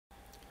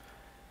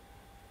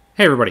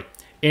Hey everybody,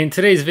 in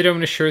today's video I'm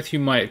going to share with you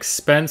my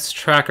expense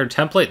tracker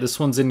template. This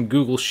one's in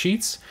Google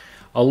Sheets.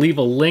 I'll leave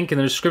a link in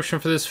the description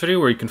for this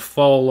video where you can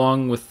follow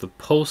along with the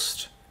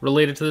post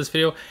related to this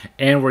video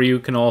and where you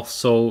can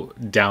also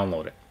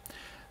download it.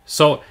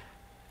 So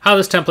how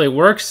this template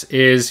works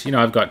is,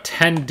 I've got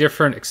 10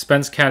 different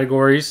expense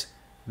categories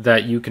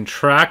that you can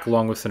track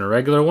along with an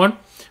irregular one,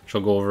 which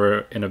I'll go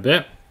over in a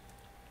bit.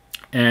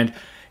 And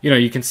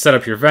you can set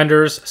up your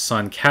vendors,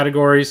 assign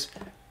categories,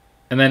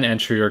 and then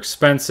enter your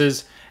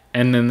expenses.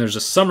 And then there's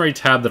a summary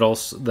tab that'll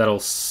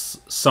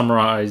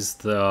summarize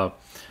your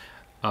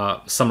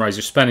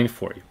spending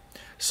for you.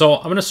 So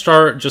I'm going to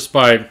start just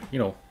by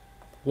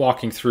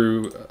walking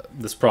through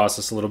this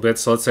process a little bit.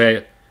 So let's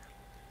say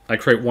I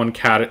create one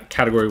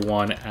category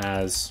one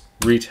as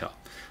retail,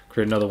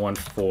 create another one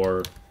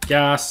for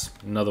gas,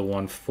 another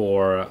one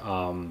for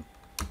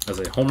as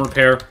a home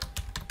repair,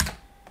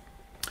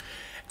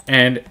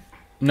 and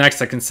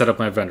next I can set up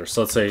my vendor.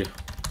 So let's say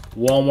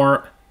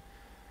Walmart.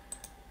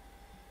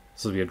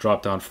 This will be a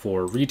drop down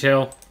for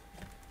retail.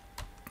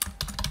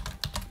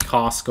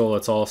 Costco,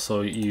 let's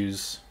also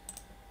use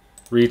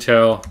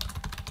retail.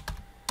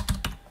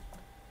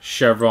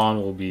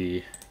 Chevron will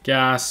be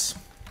gas.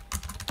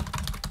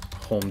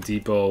 Home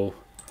Depot will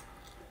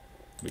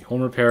be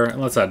home repair.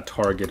 And let's add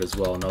Target as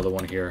well, another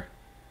one here.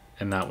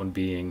 And that one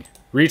being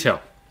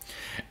retail.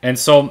 And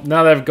so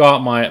now that I've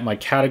got my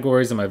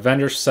categories and my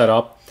vendors set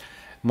up,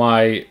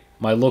 my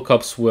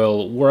lookups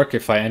will work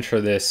if I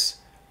enter this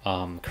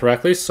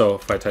correctly. So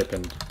if I type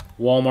in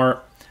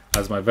Walmart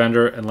as my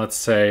vendor, and let's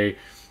say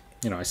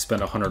I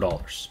spend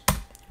 $100,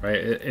 right?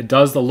 It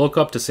does the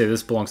lookup to say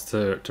this belongs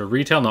to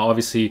retail. Now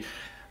obviously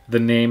the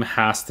name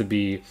has to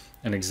be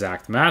an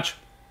exact match,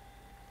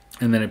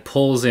 and then it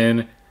pulls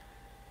in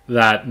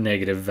that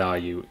negative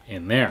value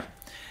in there.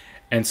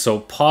 And so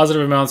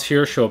positive amounts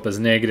here show up as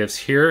negatives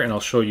here, and I'll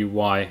show you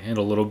why in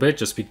a little bit,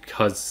 just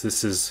because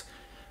this is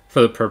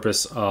for the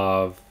purpose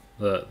of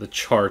the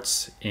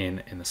charts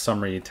in the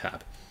summary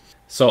tab.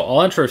 So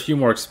I'll enter a few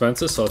more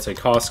expenses. So let's say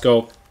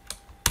Costco,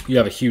 you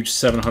have a huge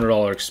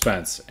 $700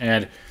 expense,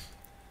 and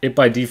it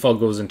by default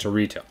goes into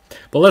retail.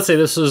 But let's say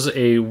this is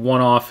a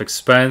one-off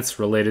expense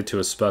related to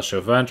a special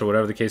event or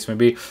whatever the case may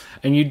be,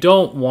 and you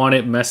don't want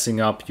it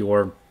messing up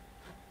your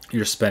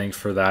spending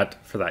for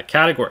that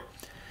category.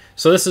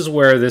 So this is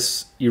where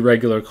this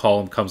irregular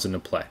column comes into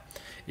play.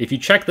 If you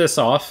check this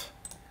off,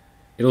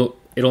 it'll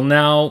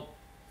now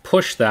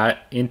push that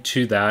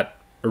into that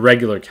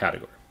irregular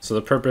category. So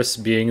the purpose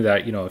being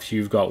that, if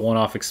you've got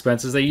one-off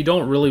expenses that you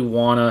don't really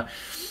want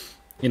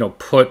to,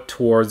 put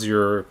towards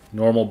your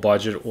normal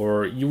budget,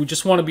 or you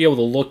just want to be able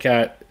to look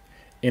at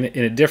in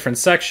a different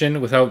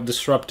section without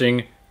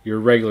disrupting your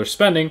regular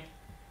spending,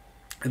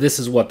 this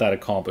is what that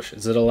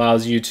accomplishes. It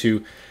allows you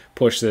to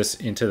push this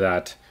into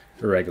that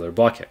irregular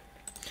bucket.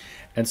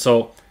 And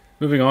so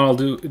moving on, I'll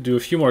do a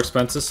few more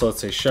expenses. So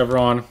let's say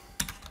Chevron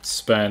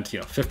spent,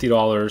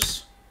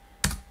 $50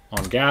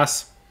 on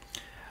gas.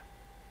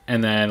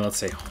 And then let's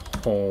say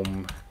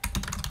Home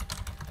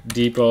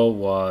Depot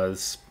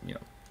was,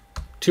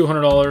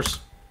 $200.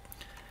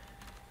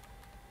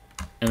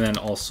 And then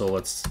also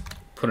let's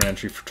put an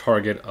entry for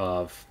Target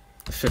of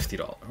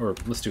 $50, or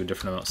let's do a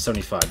different amount,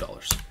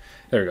 $75.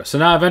 There we go. So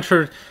now I've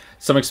entered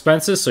some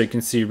expenses. So you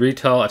can see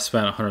retail, I've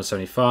spent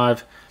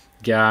 $175,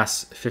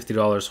 gas,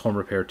 $50, home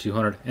repair,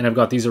 $200, and I've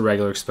got these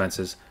irregular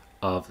expenses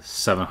of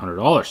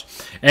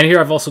 $700. And here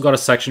I've also got a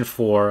section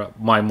for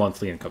my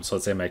monthly income. So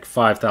let's say I make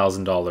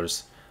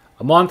 $5,000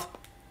 a month,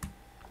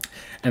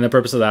 and the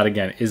purpose of that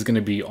again is going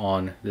to be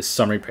on this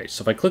summary page.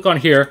 So if I click on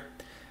here,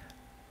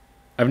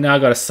 I've now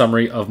got a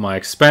summary of my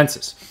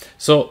expenses.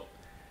 So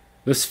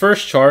this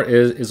first chart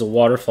is a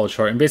waterfall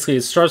chart, and basically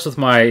it starts with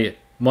my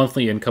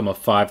monthly income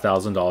of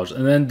 $5,000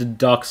 and then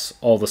deducts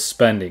all the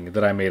spending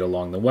that I made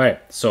along the way.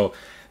 So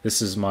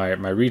this is my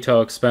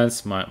retail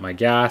expense, my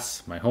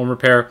gas, my home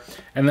repair,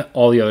 and then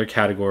all the other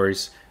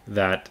categories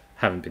that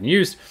haven't been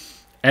used.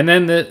 And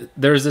then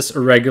there's this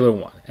irregular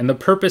one. And the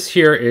purpose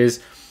here is,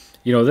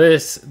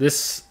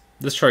 this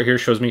chart here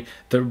shows me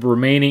the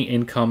remaining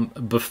income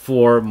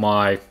before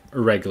my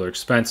irregular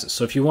expenses.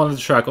 So if you wanted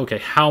to track, okay,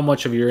 how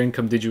much of your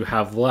income did you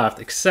have left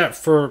except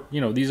for,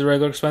 these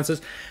irregular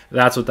expenses,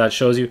 that's what that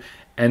shows you.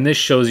 And this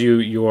shows you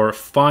your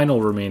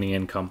final remaining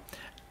income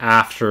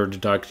after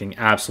deducting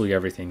absolutely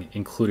everything,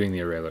 including the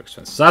irregular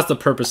expenses. So that's the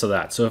purpose of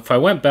that. So if I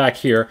went back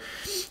here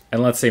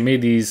and let's say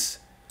made these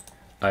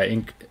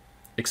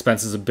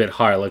expenses a bit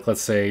higher, like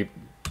let's say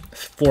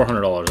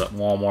 $400 at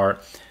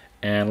Walmart,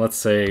 and let's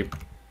say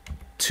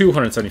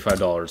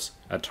 $275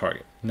 at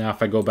Target. Now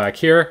if I go back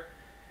here,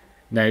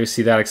 now you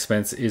see that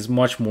expense is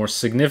much more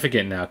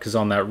significant now, because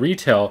on that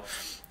retail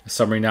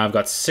summary now I've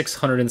got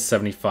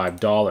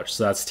 $675.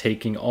 So that's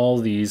taking all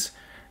these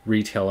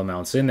retail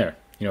amounts in there.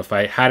 If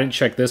I hadn't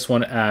checked this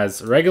one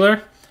as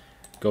regular,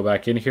 go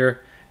back in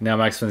here, now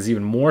my expense is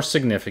even more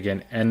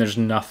significant, and there's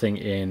nothing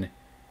in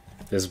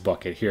this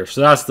bucket here. So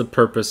that's the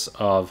purpose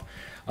of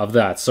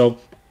that. So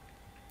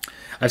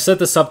I've set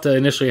this up to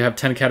initially have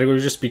 10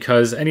 categories just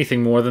because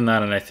anything more than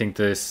that, and I think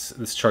this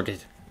chart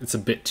it's a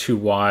bit too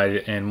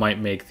wide and might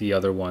make the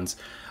other ones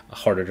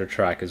harder to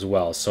track as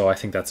well. So I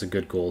think that's a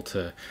good goal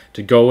to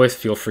go with.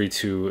 Feel free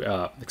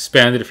to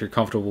expand it if you're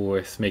comfortable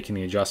with making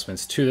the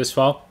adjustments to this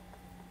file.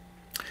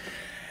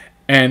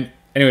 And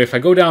anyway, if I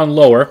go down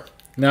lower,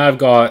 now I've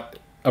got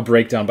a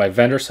breakdown by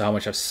vendor, so how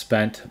much I've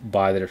spent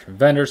by the different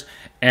vendors,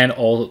 and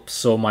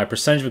also my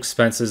percentage of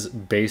expenses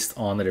based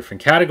on the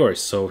different categories.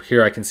 So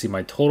here I can see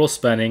my total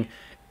spending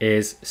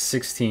is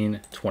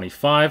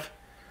 $16.25,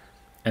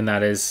 and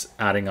that is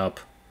adding up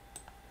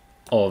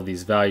all of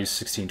these values,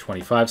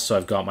 $16.25. So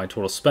I've got my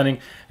total spending,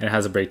 and it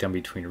has a breakdown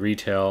between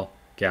retail,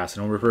 gas,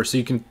 and home repair. So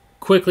you can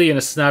quickly in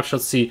a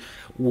snapshot see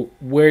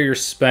where you're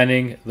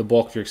spending the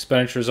bulk of your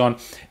expenditures on,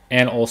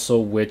 and also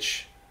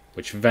which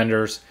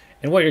vendors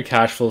and what your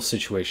cash flow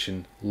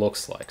situation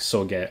looks like.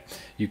 So again,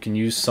 you can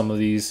use some of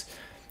these,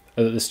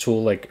 this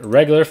tool like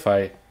irregular. If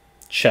I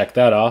check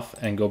that off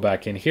and go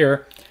back in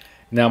here,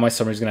 now my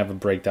summary is going to have a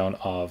breakdown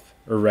of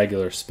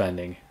irregular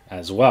spending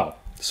as well.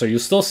 So you'll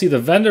still see the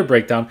vendor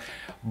breakdown,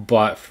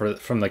 but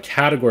from the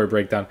category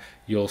breakdown,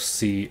 you'll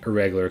see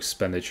irregular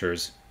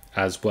expenditures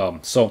as well.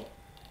 So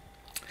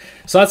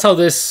that's how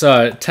this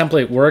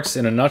template works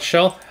in a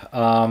nutshell.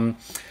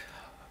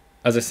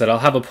 As I said, I'll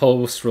have a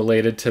post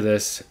related to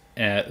this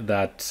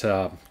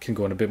that can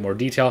go in a bit more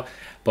detail,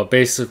 but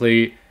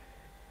basically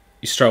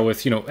you start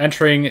with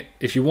entering,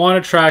 if you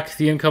want to track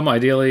the income,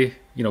 ideally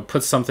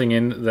put something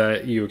in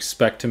that you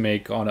expect to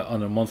make on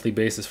a monthly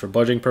basis for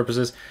budgeting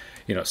purposes.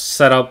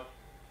 Set up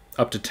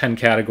to 10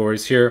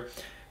 categories here,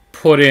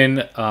 put in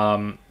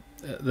the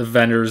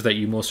vendors that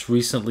you most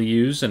recently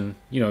use, and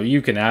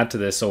you can add to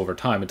this over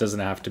time. It doesn't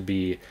have to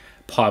be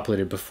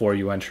populated before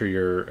you enter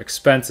your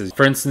expenses.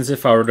 For instance,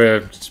 if I were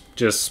to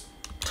just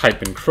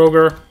type in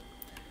Kroger,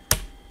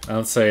 and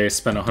let's say I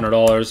spend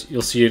 $100,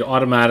 you'll see it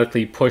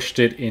automatically pushed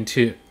it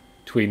into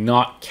a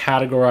not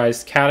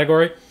categorized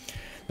category.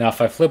 Now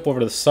if I flip over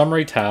to the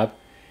summary tab,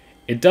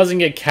 it doesn't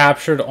get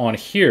captured on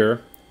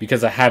here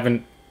because I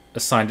haven't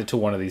assigned it to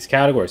one of these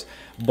categories,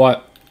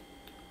 but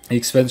the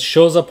expense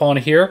shows up on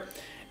here,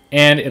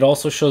 and it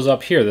also shows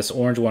up here, this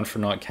orange one for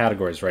not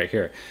categories right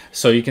here.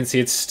 So you can see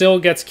it still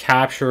gets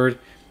captured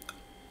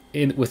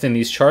within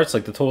these charts.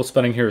 Like the total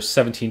spending here is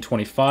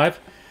 $17.25.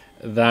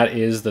 That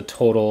is the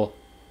total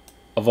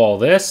of all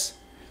this,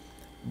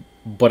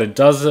 but it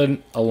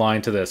doesn't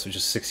align to this, which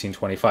is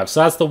 $16.25.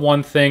 So that's the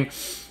one thing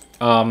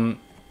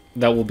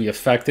that will be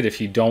affected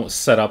if you don't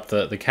set up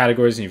the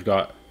categories and you've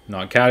got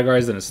not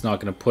categorized, then it's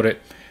not going to put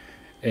it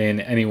in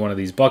any one of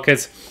these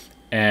buckets,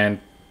 and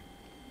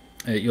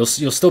you'll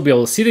still be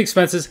able to see the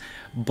expenses,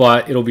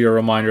 but it'll be a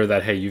reminder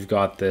that hey, you've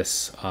got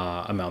this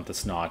amount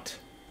that's not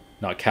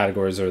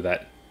categories, or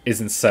that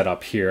isn't set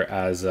up here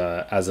as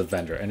a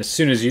vendor. And as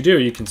soon as you do,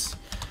 you can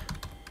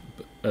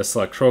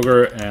select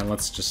Kroger, and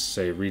let's just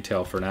say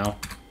retail for now,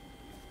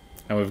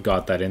 and we've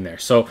got that in there.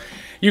 So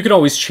you can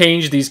always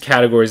change these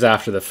categories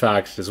after the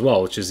fact as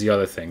well, which is the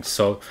other thing.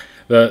 So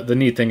the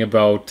neat thing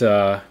about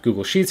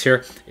Google Sheets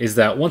here is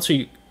that once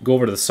we go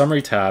over to the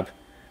summary tab,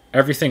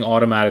 everything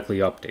automatically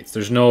updates.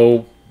 There's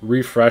no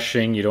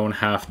refreshing. You don't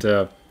have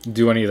to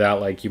do any of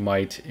that like you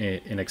might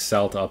in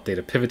Excel to update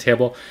a pivot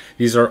table.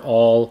 These are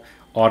all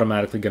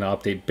automatically going to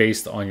update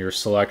based on your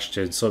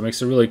selection. So it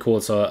makes it really cool.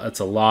 It's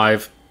a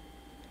live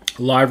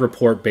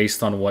report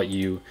based on what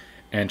you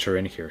enter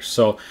in here.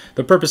 So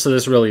the purpose of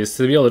this really is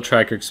to be able to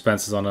track your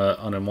expenses on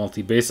a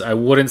monthly basis. I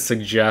wouldn't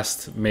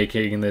suggest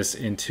making this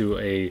into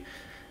a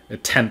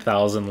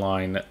 10,000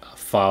 line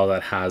file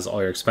that has all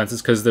your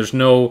expenses, because there's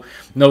no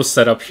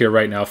setup here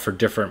right now for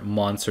different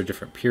months or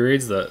different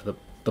periods. The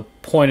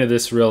point of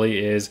this really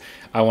is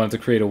I wanted to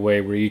create a way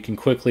where you can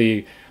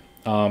quickly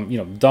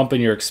dump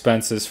in your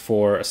expenses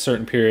for a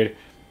certain period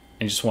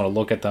and you just want to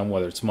look at them,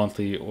 whether it's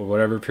monthly or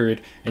whatever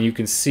period, and you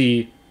can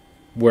see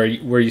where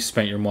you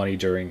spent your money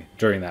during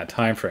that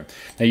time frame.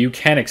 Now you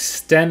can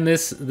extend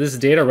this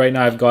data. Right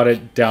now I've got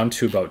it down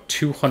to about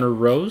 200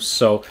 rows,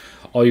 so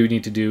all you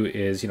need to do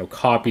is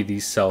copy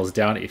these cells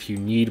down if you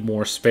need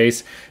more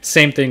space.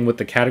 Same thing with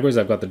the categories.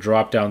 I've got the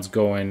drop downs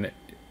going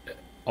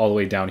all the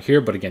way down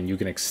here, but again, you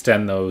can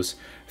extend those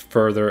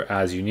further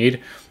as you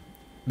need.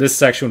 This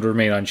section would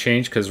remain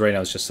unchanged because right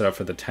now it's just set up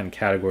for the 10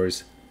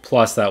 categories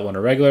plus that one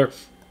irregular,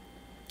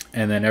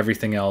 and then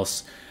everything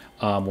else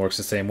works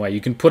the same way.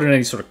 You can put in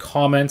any sort of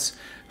comments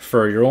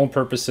for your own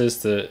purposes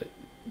to,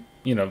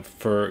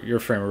 for your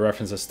frame of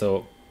reference as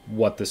to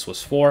what this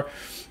was for.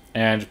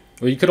 And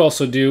what you could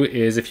also do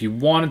is, if you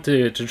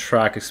wanted to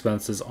track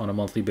expenses on a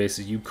monthly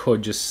basis, you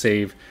could just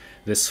save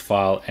this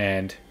file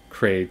and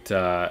create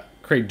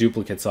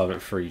duplicates of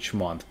it for each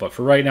month. But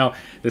for right now,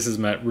 this is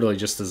meant really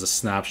just as a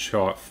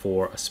snapshot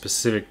for a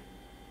specific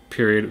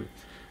period,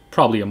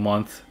 probably a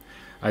month.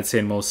 I'd say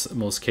in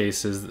most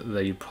cases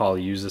that you'd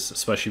probably use this,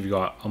 especially if you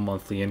got a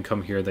monthly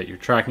income here that you're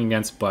tracking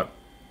against. But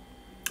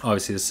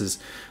obviously this is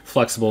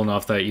flexible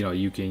enough that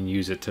you can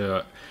use it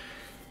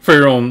for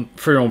your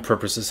own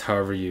purposes,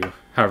 however you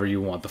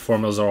want. The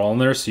formulas are all in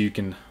there, so you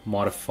can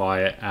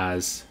modify it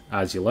as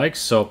you like.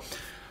 So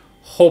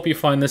hope you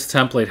find this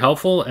template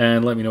helpful,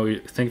 and let me know what you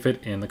think of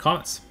it in the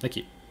comments. Thank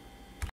you.